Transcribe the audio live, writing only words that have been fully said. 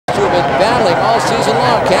been battling all season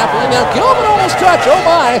long. Cappellini, now Gillman almost touched, oh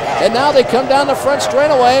my! And now they come down the front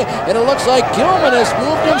straightaway, and it looks like Gillman has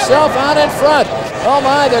moved himself out in front. Oh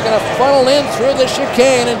my, they're going to funnel in through the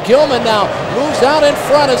chicane, and Gillman now moves out in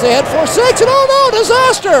front as they head for 6, and oh no,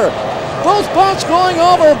 disaster! Both boats going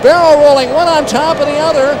over, barrel rolling, one on top of the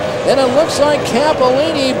other, and it looks like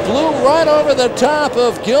Cappellini blew right over the top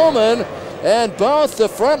of Gillman, and both the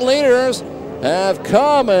front leaders have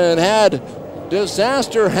come and had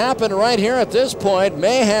disaster happen right here at this point.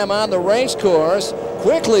 Mayhem on the race course.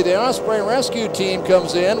 Quickly, the Osprey Rescue Team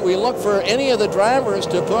comes in. We look for any of the drivers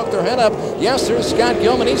to poke their head up. Yes, there's Scott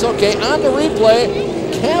Gillman. He's okay. On the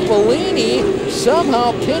replay, Cappellini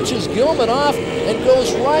somehow pinches Gillman off and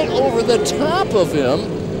goes right over the top of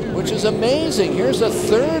him, which is amazing. Here's a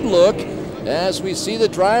third look as we see the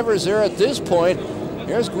drivers there at this point.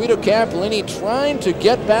 Here's Guido Cappellini trying to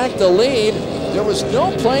get back the lead. There was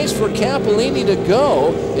no place for Cappellini to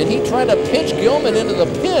go, and he tried to pinch Gillman into the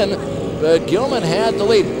pin, but Gillman had the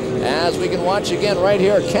lead. As we can watch again right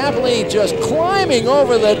here, Cappellini just climbing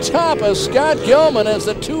over the top of Scott Gillman as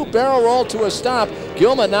the two barrel roll to a stop.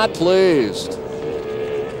 Gillman not pleased.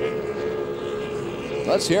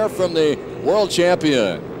 Let's hear from the world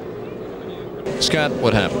champion. Scott,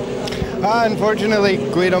 what happened? Unfortunately,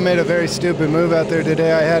 Guido made a very stupid move out there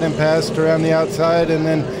today. I had him passed around the outside, and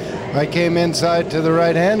then I came inside to the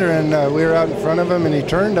right-hander, and we were out in front of him, and he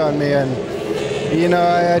turned on me. And you know,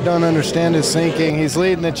 I don't understand his thinking. He's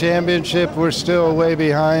leading the championship. We're still way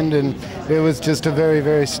behind, and it was just a very,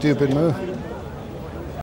 very stupid move.